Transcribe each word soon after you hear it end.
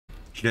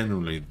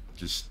generally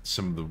just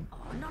some of the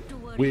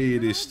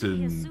weirdest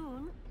and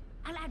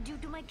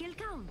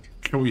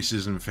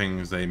choices and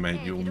things they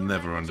make you'll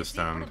never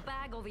understand.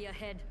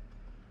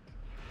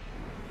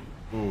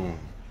 Oh,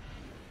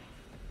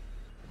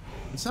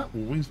 has that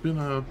always been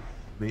a?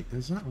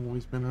 Has that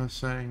always been her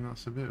saying?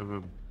 That's a bit of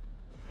a.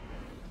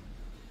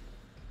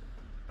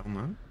 I don't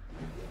know.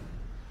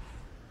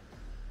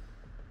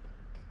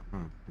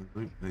 Oh,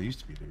 there used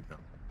to be loot down.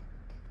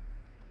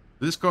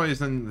 This guy is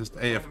then just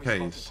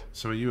AFKs.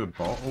 So are you a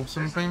bot or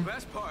something?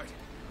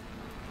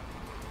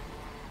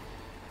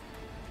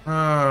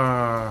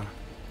 How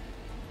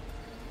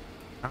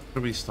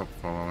do we stop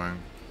following?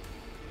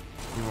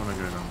 You want to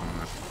go down on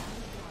that?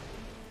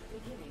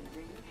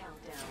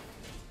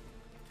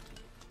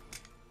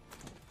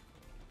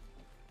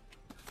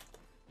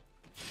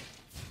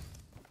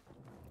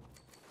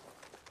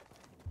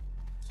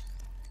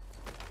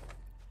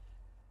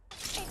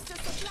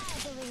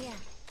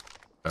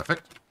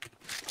 Perfect.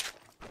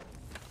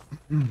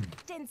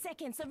 10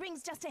 seconds, the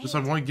ring's just ahead. Just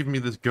like, why give me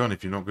this gun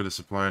if you're not going to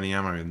supply any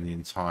ammo in the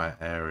entire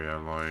area?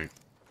 Like,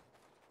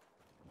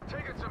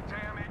 taking some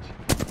damage.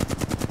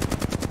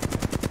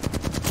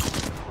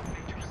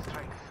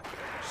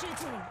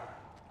 Shooting.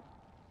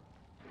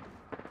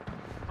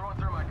 Throwing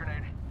through my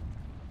grenade.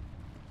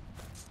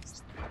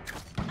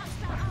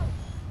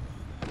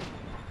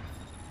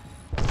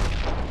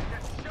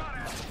 Get shot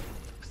at.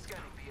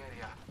 Scanning the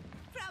area.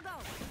 Frog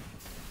out.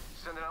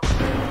 Sending out.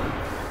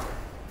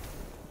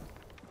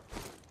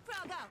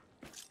 Frog out.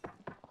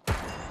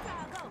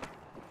 Frog out.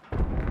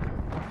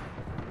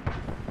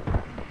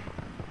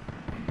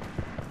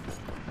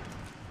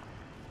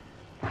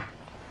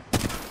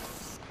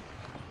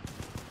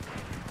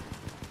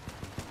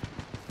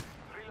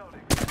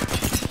 Reloading.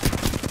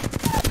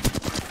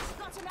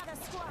 Got another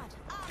squad.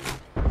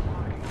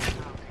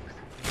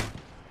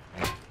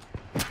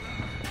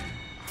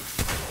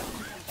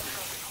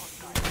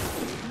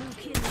 New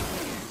kill.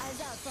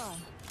 Eyes out for.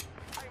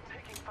 I'm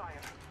taking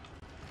fire.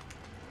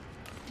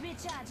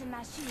 Recharging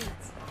my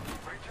shields.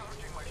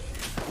 Recharging my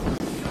shield.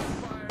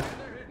 Fire, and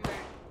they're hitting me.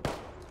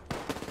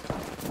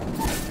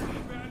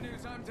 Bad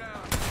news, I'm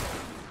down.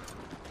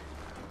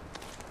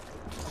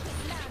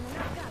 Down and I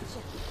got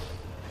you.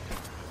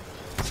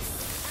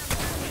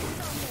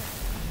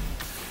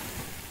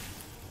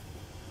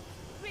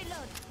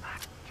 Reload.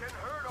 Getting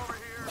hurt over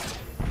here.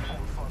 Oh,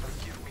 Father,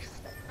 give me.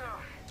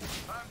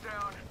 I'm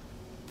down.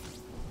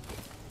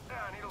 I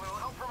need a little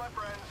help from my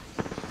friends.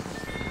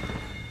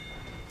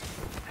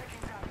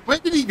 Taking down. where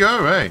did he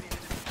go, eh? Taking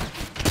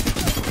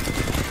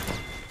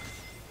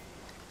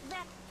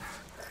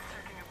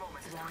a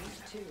moment.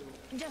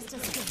 Just a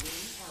second.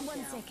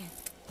 1 second.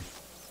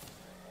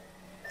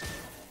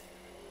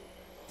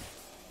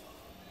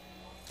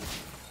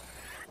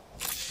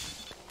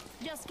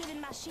 Just giving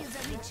my shields a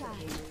recharge.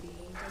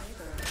 Taking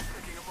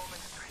a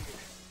moment to heal.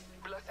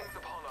 Blessings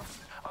upon us.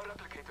 Our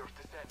replicators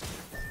descend.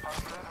 Our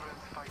brethren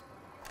fight.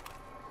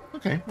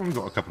 Okay, well, we've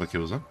got a couple of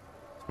kills then.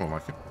 It's more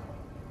like it.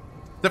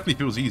 Definitely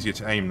feels easier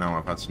to aim now.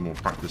 I've had some more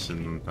practice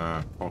and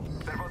There was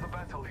a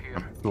battle here.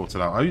 thought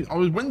it out. I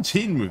went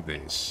in with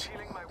this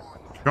Healing my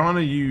wounds. trying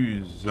to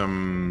use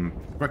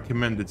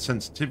recommended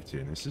sensitivity,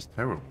 and it's just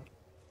terrible.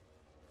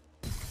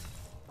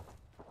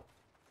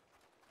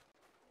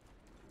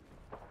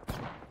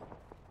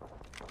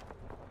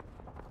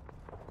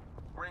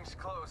 Rings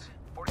close.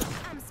 40.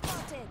 I'm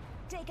spotted.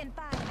 Taking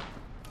fire.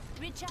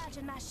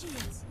 Recharging my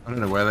shields. I don't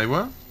know where they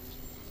were.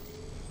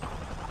 Send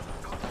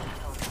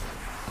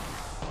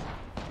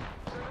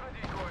in a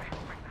decoy.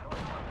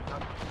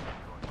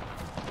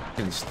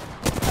 Against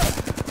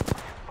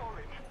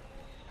Falling.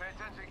 Pay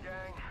attention,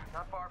 gang.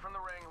 Not far from the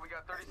ring. We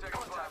got 30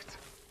 seconds left.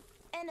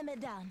 Enemy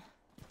down.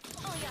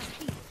 On your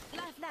feet.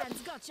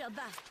 Lifeline's got your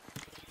back.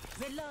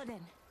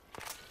 Reloading.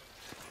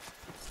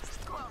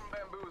 Come on,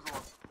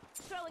 bamboozle.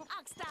 Throwing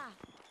Oxstar.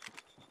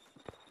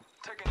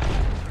 Taking a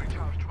moment to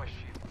recharge my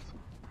shields.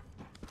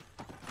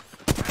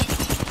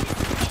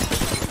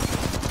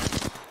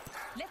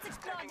 Let's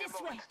explore Taking a this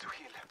way. moment to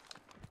heal.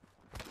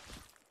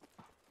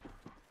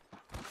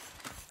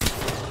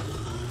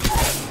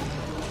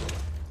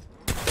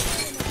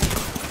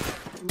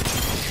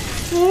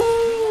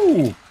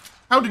 Ooh!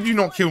 How did you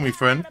not kill me,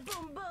 friend?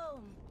 Boom,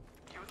 boom.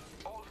 You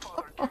all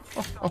father give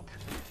me sight.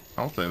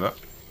 I'll say that.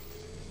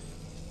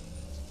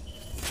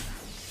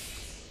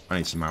 I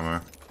need some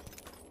ammo.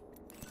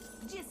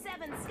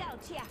 G7 scout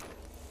here.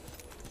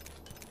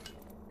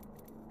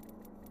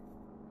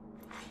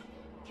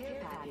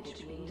 Care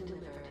package being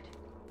delivered.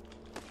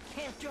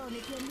 Hair drone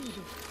if you need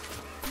it.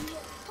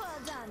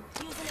 Hold on.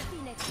 Using a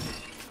Phoenix.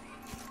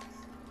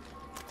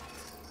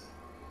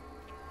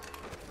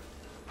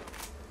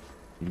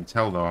 You can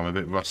tell though I'm a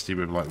bit rusty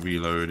with like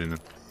reloading.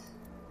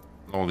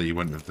 Lolly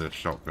went with the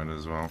shotgun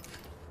as well.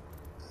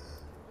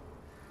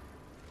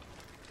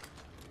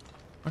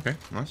 Okay,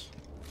 nice.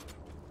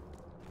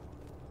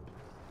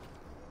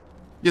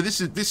 Yeah,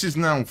 this is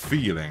now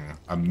feeling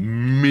a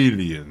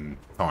million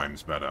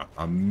times better.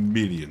 A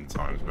million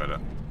times better.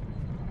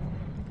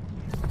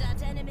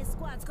 That enemy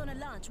squad's gonna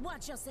launch.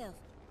 Watch yourself.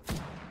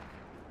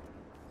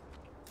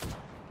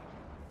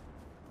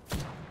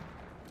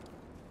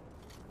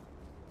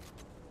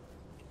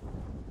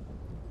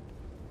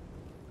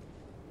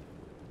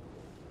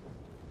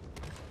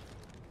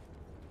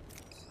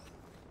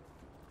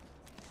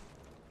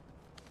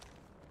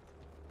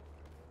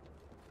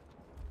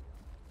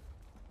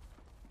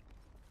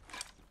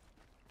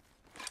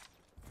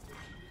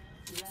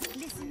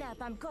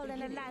 up, I'm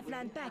calling a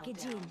lifeline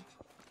package in.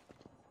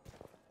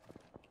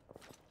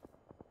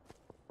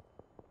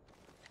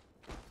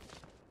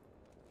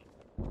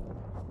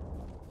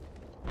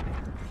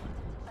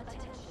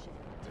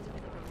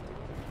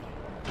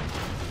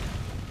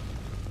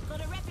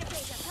 Got a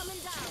replicator coming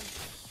down.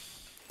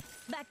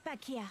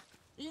 Backpack here.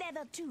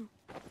 Leather too.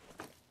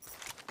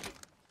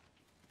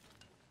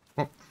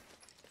 Oh.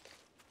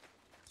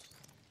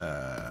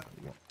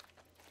 What?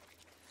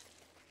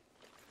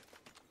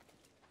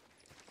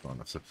 Oh,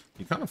 that's it.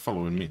 You're kind of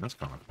following me. That's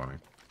kind of funny.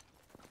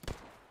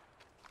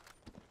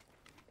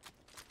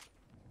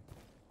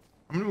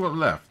 How many we got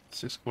left?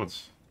 6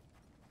 squads.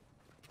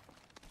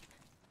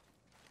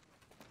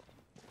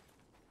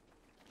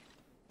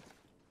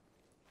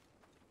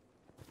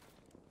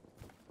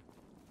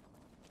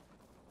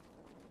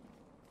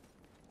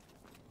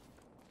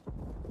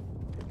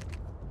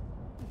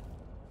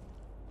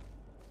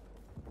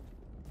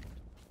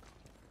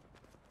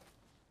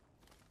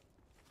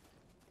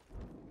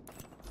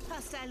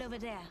 Hostile over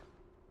there.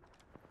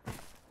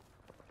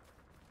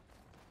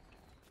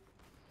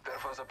 There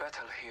was a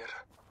battle here.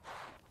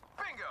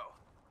 Bingo!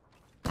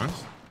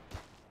 Nice.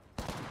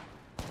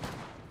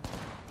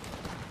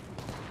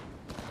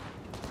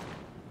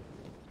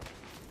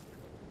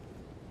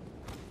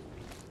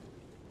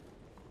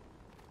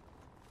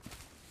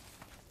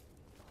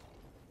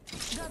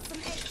 Got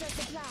some extra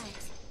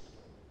supplies.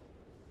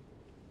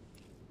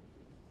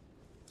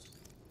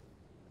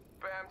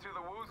 Bam to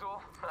the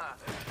woozle.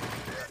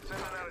 Yeah,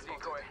 sending out a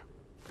decoy.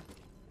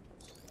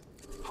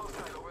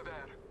 Hostile over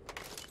there.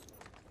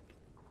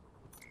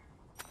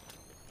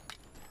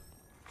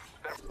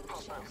 There,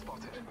 hostile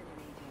spotted.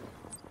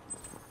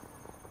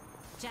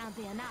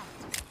 Champion out.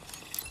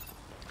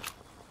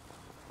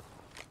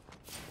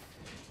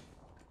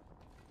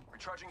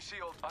 Recharging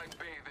shield. I'm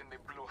bathed in the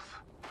bluff.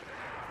 I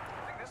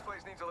think this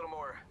place needs a little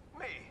more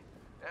me.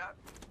 Yeah.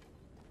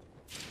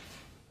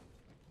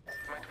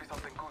 Might be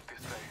something good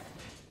this way.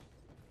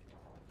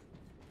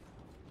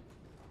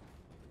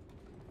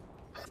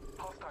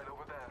 Hostile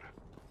over there.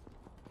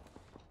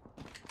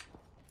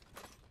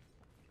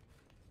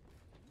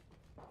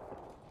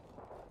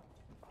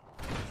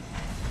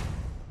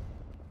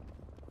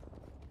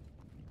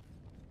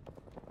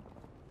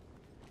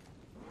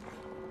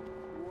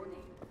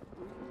 Warning.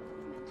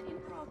 Movement in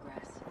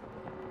progress.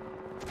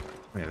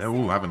 Yeah, they're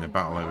all having a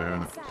battle over here,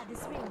 isn't it? Inside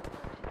this ring.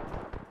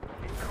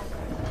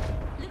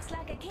 Looks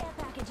like a care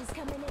package is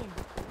coming in.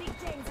 Big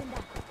things in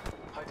that.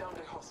 I downed a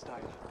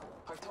hostile.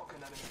 I've taken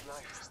enemy's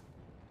life.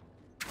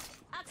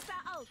 Axta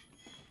out.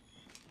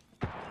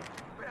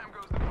 Bam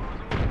goes the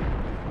woozle.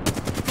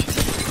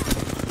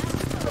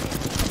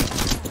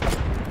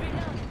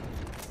 Reload.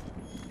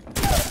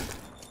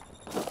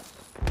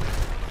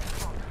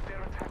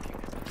 They're attacking.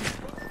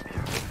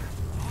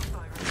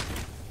 Hostile.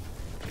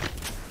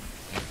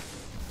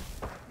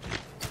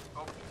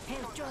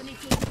 Health journey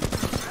team.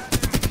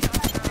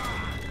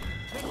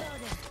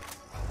 Reloaded.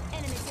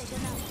 Enemy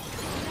taken out.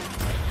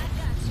 I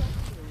gotcha.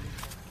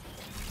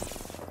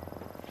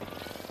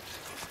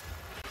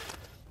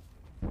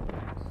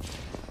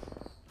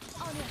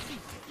 On your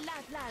feet.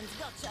 Lifelines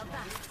got your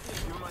back.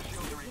 Give my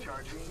shield to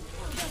recharge.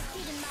 Just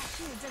giving my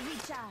shields a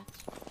recharge.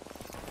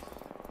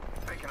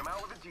 Taking him out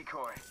with a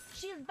decoy.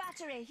 Shield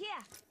battery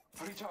here.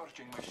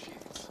 Recharging my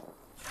shields.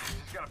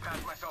 Just gotta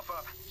patch myself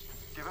up.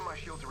 Give him my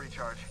shield to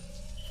recharge.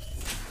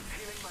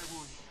 Healing my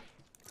wounds.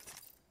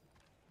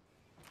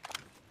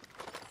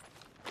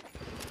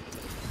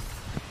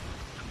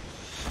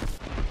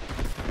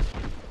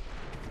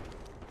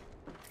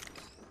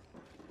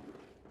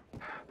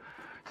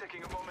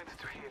 Taking a moment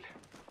to heal.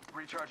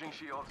 Recharging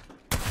shield.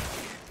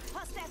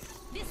 Hostile.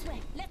 This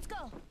way. Let's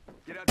go.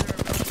 Get out there.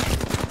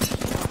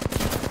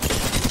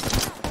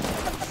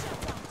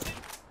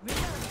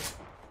 Reload.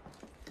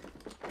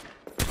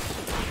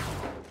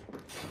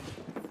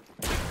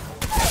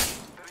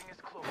 The ring is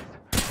closed.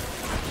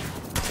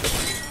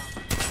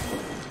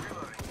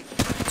 Reloading.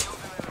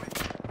 Killed an enemy.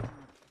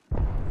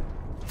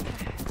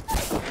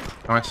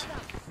 Nice.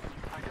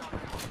 I got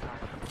that hostile.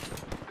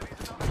 There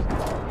is another.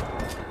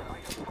 I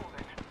am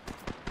holding.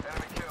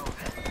 Enemy killed.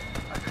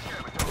 I just got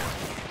him a door.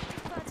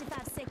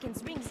 45 seconds.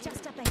 Rings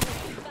just up ahead.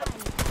 Fire.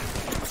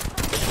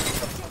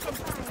 Taking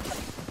fire.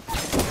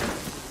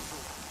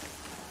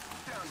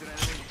 Downed an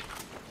enemy.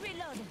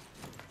 Reloading.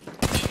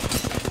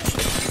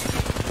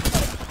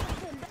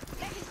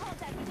 Making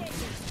contact with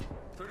agents.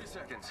 30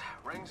 seconds.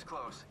 Rings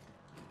close.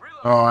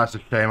 Reload. Oh, that's a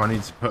shame. I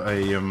need to put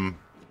a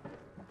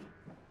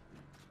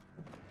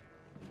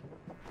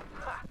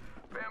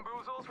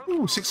Bamboozles for the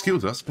Ooh, 6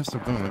 kills. That's the best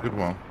I've done in a good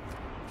while.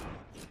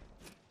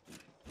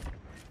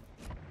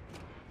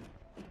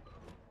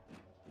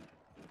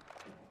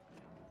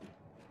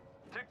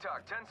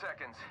 Tick-tock, 10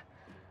 seconds.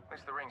 At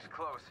least the ring's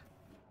close.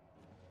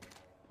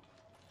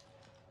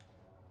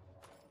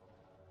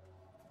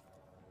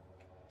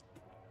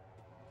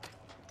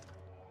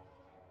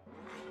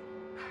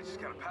 I just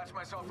gotta patch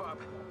myself up.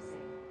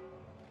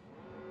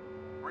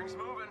 Ring's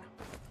moving.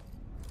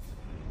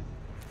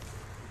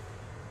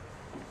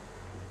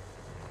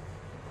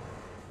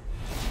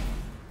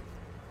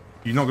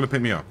 You're not gonna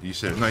pick me up. You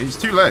said no. It's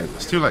too late.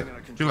 It's too late.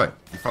 Too late.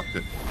 You fucked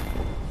it.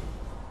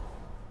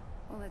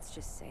 Well, let's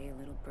just say a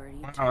little birdie.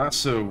 Wow,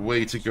 that's a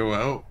way to go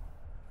out.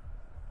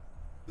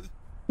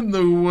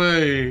 No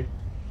way.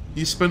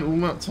 You spent all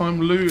that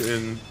time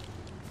looting.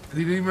 And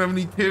you didn't even have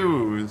any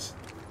kills.